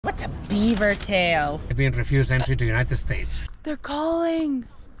What's a beaver tail? They've been refused entry to the United States. They're calling.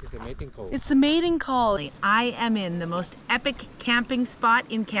 It's the mating call. It's the mating call. I am in the most epic camping spot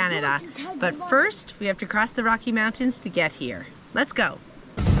in Canada. But first, we have to cross the Rocky Mountains to get here. Let's go.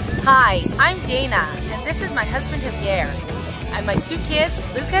 Hi, I'm Dana, and this is my husband Javier, and my two kids,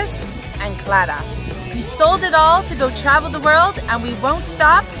 Lucas and Clara. We sold it all to go travel the world, and we won't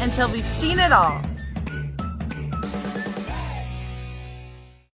stop until we've seen it all.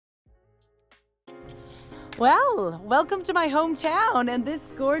 Well, welcome to my hometown, and this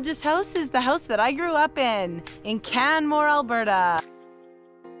gorgeous house is the house that I grew up in Canmore, Alberta.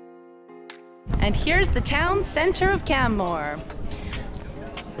 And here's the town center of Canmore.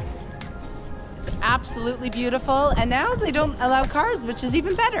 It's absolutely beautiful, and now they don't allow cars, which is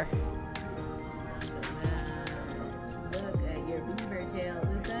even better. Look at your beaver tail,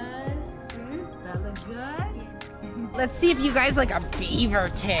 Lucas. Does that look good? Let's see if you guys like a beaver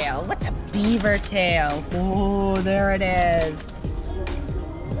tail. What's a beaver tail? Oh, there it is.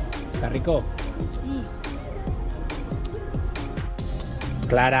 Está rico.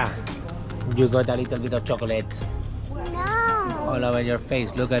 Clara, you got a little bit of chocolate. No. All over your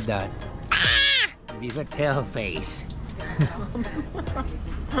face. Look at that. Beaver tail face.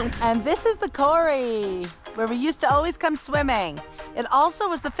 And this is the Corrie, where we used to always come swimming. It also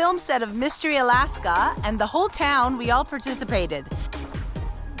was the film set of Mystery Alaska, and the whole town, we all participated.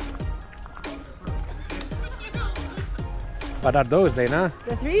 What are those, Dana?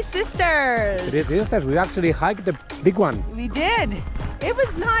 The Three Sisters. Three sisters. We actually hiked the big one. We did. It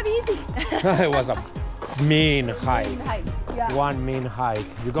was not easy. It was a mean hike. Yeah. One mean hike.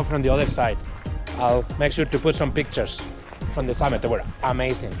 You go from the other side. I'll make sure to put some pictures from the summit. They were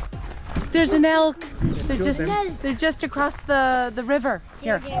amazing. There's an elk. They're just across the river.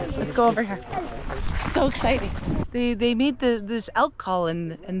 Here, let's go over here. So exciting. They made this elk call,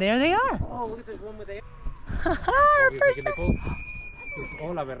 and there they are. Oh, look at this one with the... Our first time. It's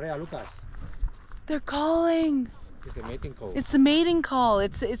all la berrea, Lucas. They're calling. It's the mating call. It's the mating call.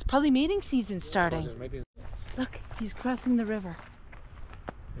 It's probably mating season starting. Look, he's crossing the river.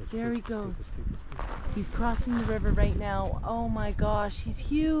 There he goes. He's crossing the river right now. Oh my gosh, he's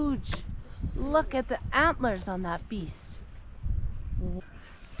huge. Look at the antlers on that beast.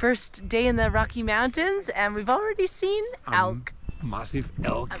 First day in the Rocky Mountains, and we've already seen elk. Massive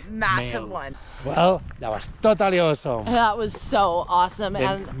elk. A massive male. one. Well, that was totally awesome. That was so awesome. The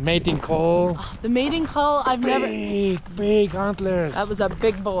And mating call. the mating call, I've never... Big antlers. That was a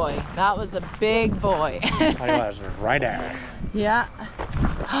big boy. That was a big boy. I was right there. Yeah.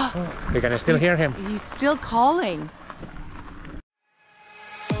 We can still hear him. He's still calling.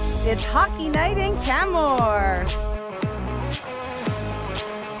 It's hockey night in Canmore.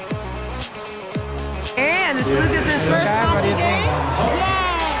 And it's Lucas's first hockey game.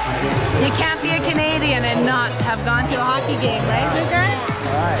 Yes! You can't be a Canadian and not have gone to a hockey game, right, Lucas?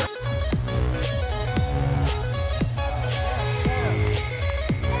 All right.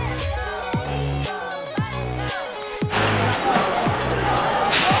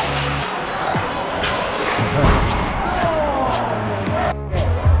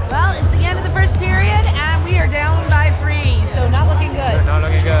 Well, it's the end of the first period, and we are down by 3, so not looking good. Not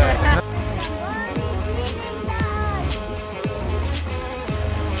looking good.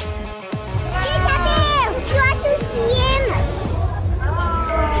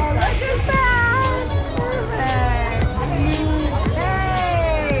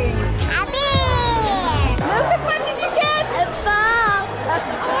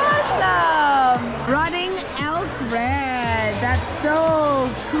 Running elk red. That's so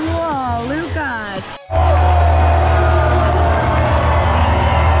cool, Lucas.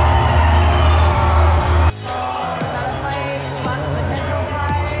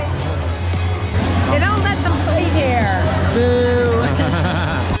 They don't let them play here. Boo.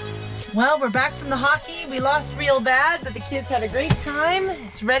 Well, we're back from the hockey. We lost real bad, but the kids had a great time.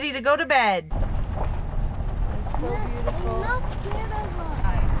 It's ready to go to bed. They're so beautiful. I'm not scared of them.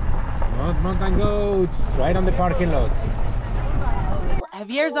 Mountain goats. Right on the parking lot.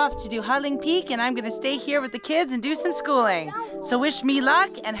 Javier's off to do Huddling Peak, and I'm gonna stay here with the kids and do some schooling. So wish me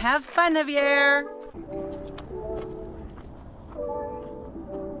luck and have fun, Javier.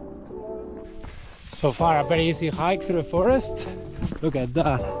 So far, a very easy hike through the forest. Look at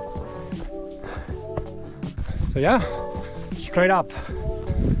that. So yeah, straight up.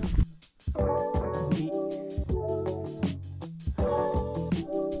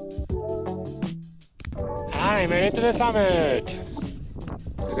 I made it to the summit.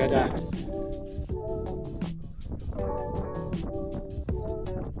 Look at that.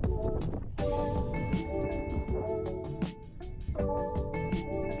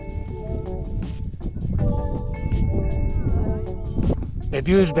 The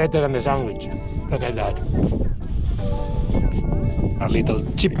view is better than the sandwich. Look at that. Our little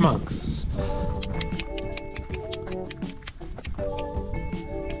chipmunks.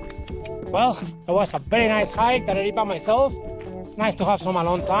 Well, it was a very nice hike that I did by myself. Nice to have some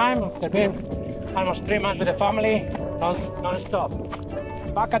alone time after being almost 3 months with the family, non-stop.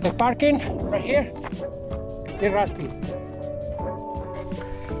 Back at the parking, right here. Here's Rusty.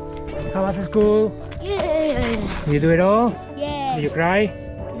 How was school? Yeah. You do it all? Yeah. Did you cry?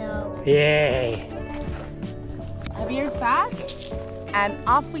 No. Yay! Javier's back, and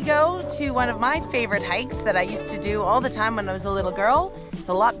off we go to one of my favorite hikes that I used to do all the time when I was a little girl. It's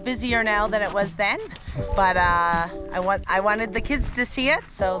a lot busier now than it was then, but I wanted the kids to see it,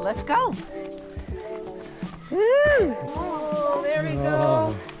 so let's go. Woo! Oh, there we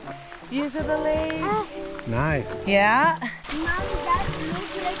go. Views of the lake. Nice. Yeah. Mom, that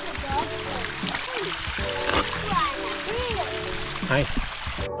looks like a dog. Nice.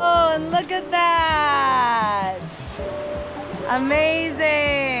 Oh, and look at that!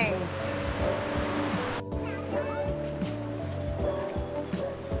 Amazing!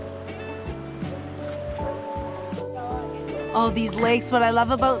 Oh, these lakes, what I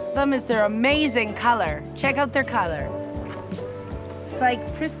love about them is their amazing color. Check out their color. It's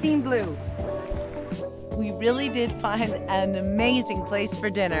like pristine blue. We really did find an amazing place for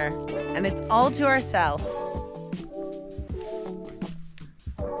dinner, and it's all to ourselves.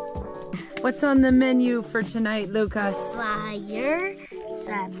 What's on the menu for tonight, Lucas? Fire,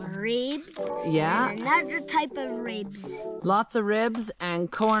 some ribs, Yeah. and another type of ribs. Lots of ribs and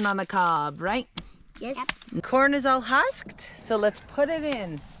corn on the cob, right? Yes. Corn is all husked, so let's put it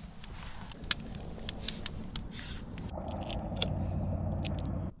in.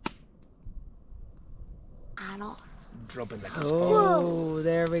 I don't. Drop it like Oh,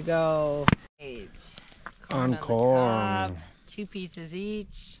 there we go. Eight. On the corn. cob, 2 pieces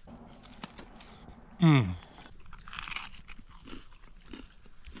each.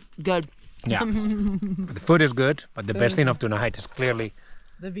 Good. Yeah. The food is good, but the best thing of tonight is clearly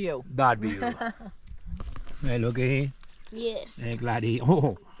The view. that view. Hey, looky. Yes. Hey, Gladys.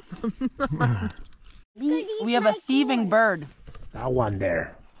 Oh, We have a thieving bird. that one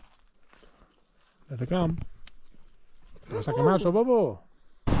there. Let it come. Vas a quemarse, bobo.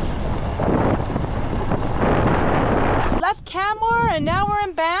 Left Canmore and now we're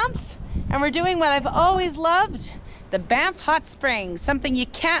in Banff, and we're doing what I've always loved, the Banff Hot Springs, something you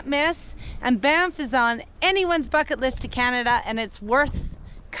can't miss. And Banff is on anyone's bucket list to Canada, and it's worth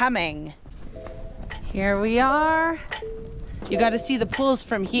coming. Here we are. You got to see the pools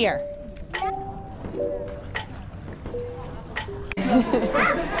from here.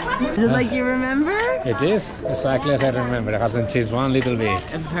 Is it like you remember? It is exactly as I remember. It hasn't changed one little bit.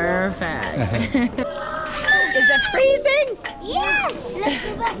 Perfect. Is it freezing? Yes. Let's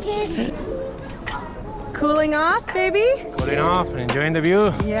go back in. Cooling off, baby? Cooling off and enjoying the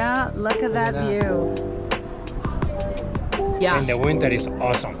view. Yeah, look at that view. Yeah. In the winter is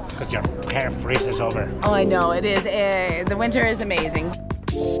awesome because your hair freezes over. Oh, I know, it is. The winter is amazing.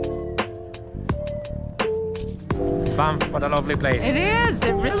 Banff, what a lovely place. It is,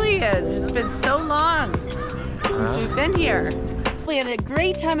 it really is. It's been so long since we've been here. We had a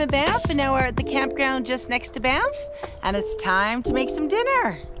great time in Banff, and now we're at the campground just next to Banff, and it's time to make some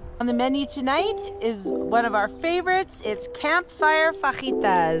dinner. On the menu tonight is one of our favorites. It's campfire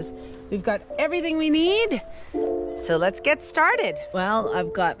fajitas. We've got everything we need, so let's get started. Well,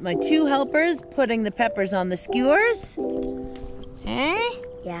 I've got my 2 helpers putting the peppers on the skewers. Hey?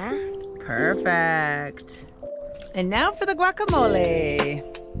 Yeah. Perfect. And now for the guacamole.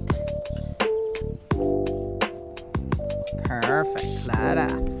 Perfect, Clara.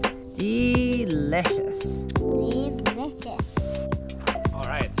 Delicious. Delicious. All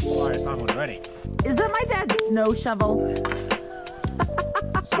right, fire salmon ready. Is that my dad's snow shovel?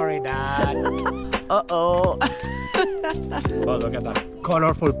 Sorry, Dad. Uh-oh. Oh, look at that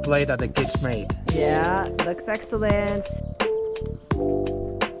colorful plate that the kids made. Yeah, looks excellent.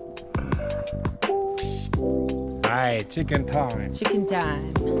 Right, chicken time. Chicken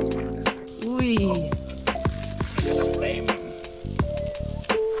time. Ooh. Look at the flame.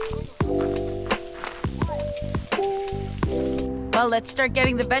 Well, let's start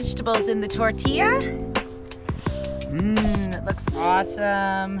getting the vegetables in the tortilla. It looks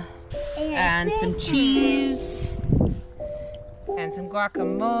awesome. And some cheese. And some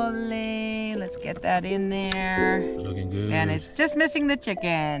guacamole. Let's get that in there. It's looking good. And it's just missing the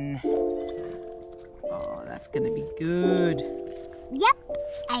chicken. Oh, that's gonna be good. Yep.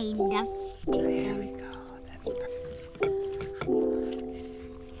 I love. There we go. That's perfect.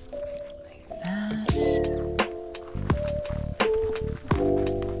 Like that.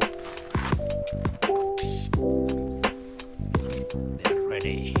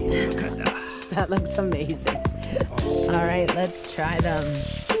 That looks amazing. All right, let's try them.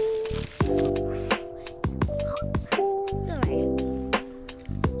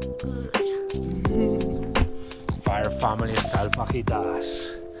 Fire family style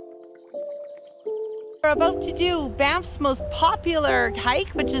fajitas. We're about to do Banff's most popular hike,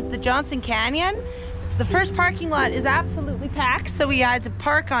 which is the Johnson Canyon. The first parking lot is absolutely packed, so we had to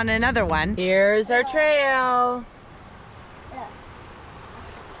park on another one. Here's our trail.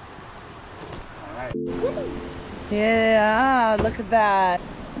 Yeah, look at that.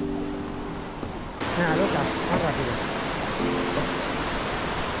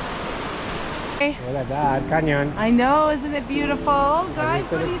 Look at that canyon. I know, isn't it beautiful? Guys,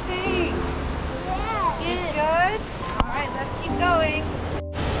 what do you think? Yeah. Good? All right, let's keep going.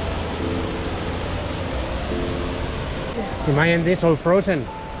 Imagine this all frozen.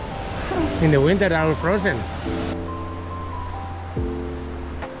 In the winter, they're all frozen.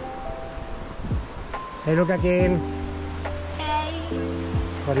 Hey, look again. Hey.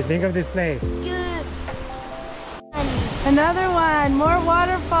 What do you think of this place? Good. Another one, more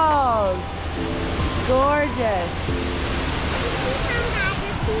waterfalls. Gorgeous.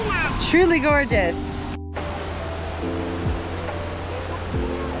 Truly gorgeous.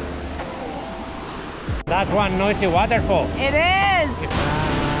 That's one noisy waterfall. It is.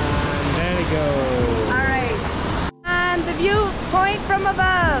 And there we go. All right. And the viewpoint from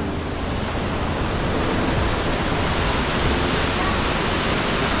above.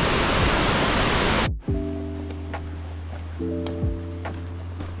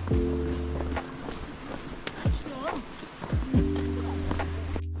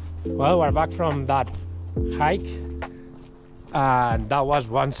 Well, we're back from that hike, and that was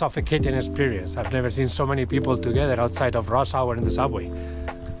one suffocating experience. I've never seen so many people together outside of rush hour in the subway.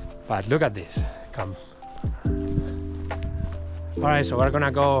 But look at this. Come. All right, so we're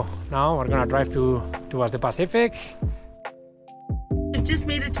gonna go now. We're gonna drive towards the Pacific. We just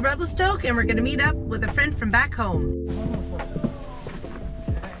made it to Revelstoke, and we're gonna meet up with a friend from back home.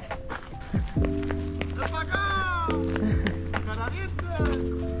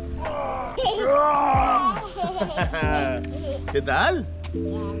 ¿Qué tal?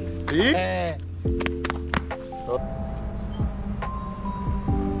 ¿Sí?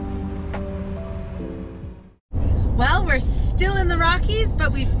 Well, we're still in the Rockies,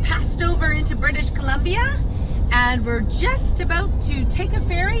 but we've passed over into British Columbia, and we're just about to take a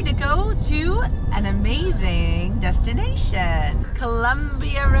ferry to go to an amazing destination.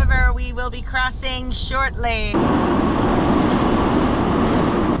 Columbia River we will be crossing shortly.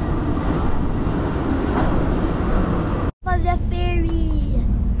 The ferry.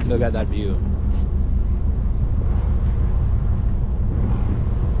 Look at that view.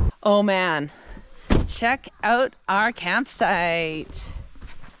 Oh man, check out our campsite.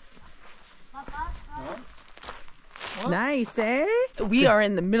 It's nice, eh? We are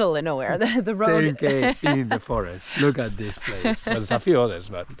in the middle of nowhere. The road. 10K in the forest. Look at this place. Well, there's a few others,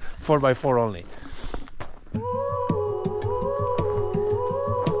 but 4x4 only.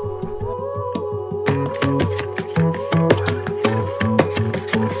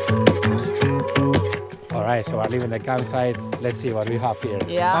 Alright, so we're leaving the campsite. Let's see what we have here.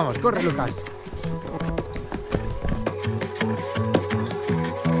 Yeah. Vamos, corre, Lucas.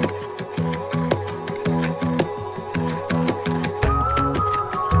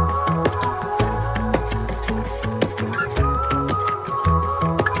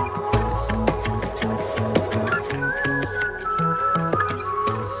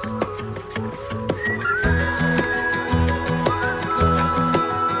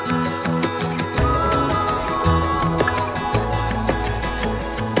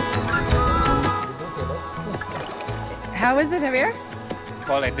 How is it, Javier?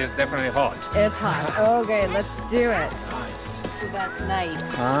 Well, it is definitely hot. It's hot. Okay, let's do it. Nice. So that's nice.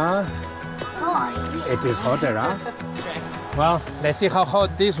 It is hotter, huh? Well, let's see how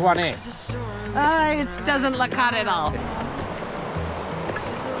hot this one is. It doesn't look hot at all.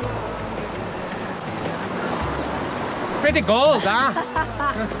 Pretty cold, huh?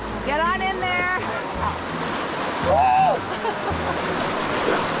 Get on in there.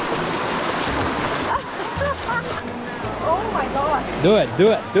 Oh my God. Do it,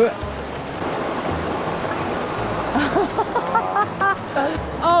 do it, do it.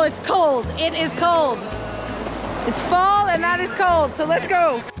 Oh, it's cold. It is cold. It's fall and that is cold. So let's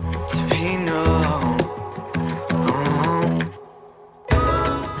go.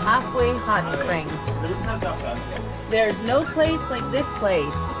 Halfway Hot Springs. There's no place like this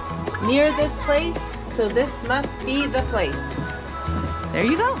place. Near this place, so this must be the place. There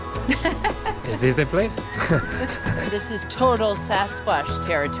you go. Is this the place? This is total Sasquatch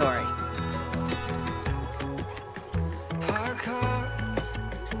territory.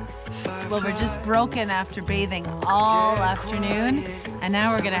 Well, we're just broken after bathing all afternoon, and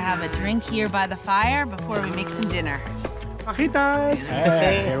now we're gonna have a drink here by the fire before we make some dinner. Fajitas!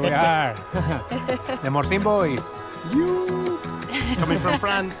 Hey, here we are. The Morcin boys. You coming from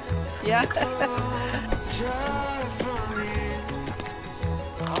France? Yeah.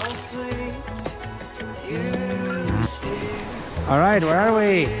 All right, where are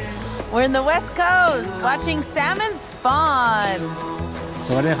we? We're in the West Coast watching salmon spawn.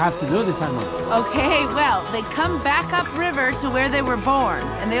 So what do they have to do this salmon? Okay, well, they come back upriver to where they were born,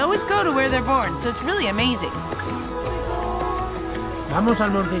 and they always go to where they're born, so it's really amazing. Vamos,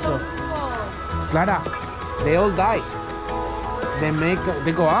 salmoncito. Clara, they all die.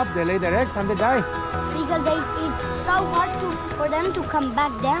 They go up, they lay their eggs, and they die. Because it's so hard for them to come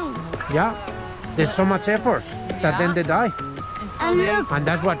back down. Yeah, there's so much effort that then they die. And look, And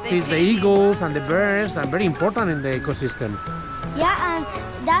that's what feeds the eagles and the birds, and very important in the ecosystem. yeah, and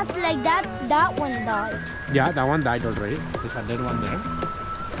that's like that one died. Yeah, that one died already. There's a dead one there.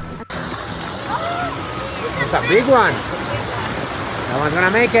 There's a big one. That one's gonna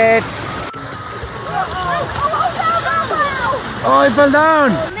make it. Oh, it fell down.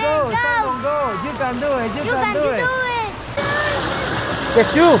 Go, Salmon, go. You can do it. You can do it.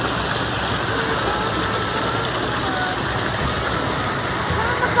 Just you.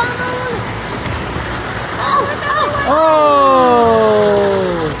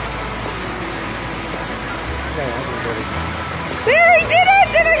 Oh! There, he did it!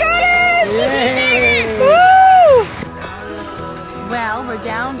 And I got it! Yay! Woo! Well, we're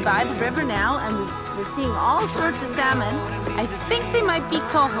down by the river now, and we're seeing all sorts of salmon. I think they might be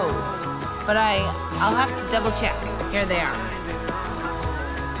cohos, but I'll have to double check. Here they are.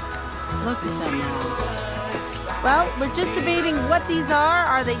 Look at them now. Well, we're just debating what these are.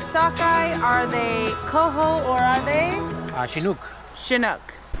 Are they sockeye? Are they coho? Or are they Chinook. Chinook?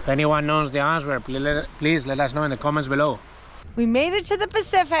 If anyone knows the answer, please let us know in the comments below. We made it to the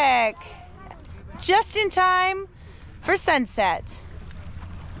Pacific, just in time for sunset.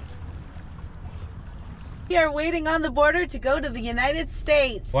 We are waiting on the border to go to the United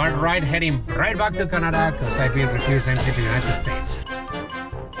States. One right heading right back to Canada because I've been refused entry to the United States.